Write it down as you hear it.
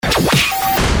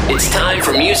It's time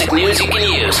for music news you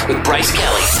can use with Bryce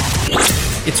Kelly.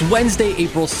 It's Wednesday,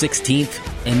 April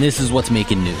 16th, and this is what's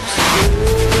making news.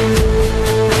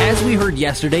 As we heard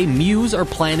yesterday, Muse are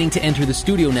planning to enter the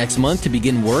studio next month to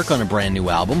begin work on a brand new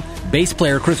album. Bass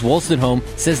player Chris Wolstenholme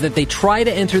says that they try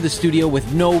to enter the studio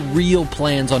with no real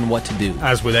plans on what to do.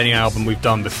 As with any album we've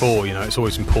done before, it's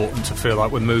always important to feel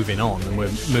like we're moving on and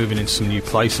we're moving into some new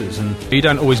places, and you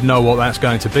don't always know what that's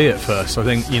going to be at first. I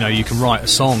think, you can write a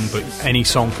song, but any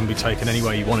song can be taken any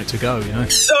way you want it to go,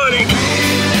 Sonic!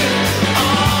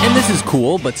 And this is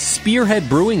cool, but Spearhead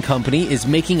Brewing Company is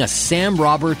making a Sam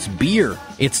Roberts beer.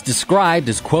 It's described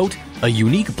as, quote, a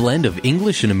unique blend of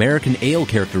English and American ale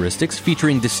characteristics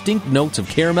featuring distinct notes of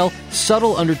caramel,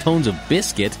 subtle undertones of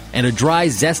biscuit, and a dry,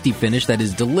 zesty finish that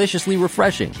is deliciously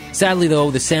refreshing. Sadly,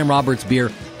 though, the Sam Roberts beer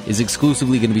is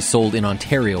exclusively going to be sold in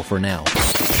Ontario for now.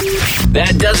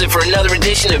 That does it for another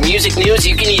edition of Music News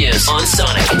You Can Use on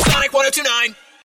Sonic. Sonic 102.9.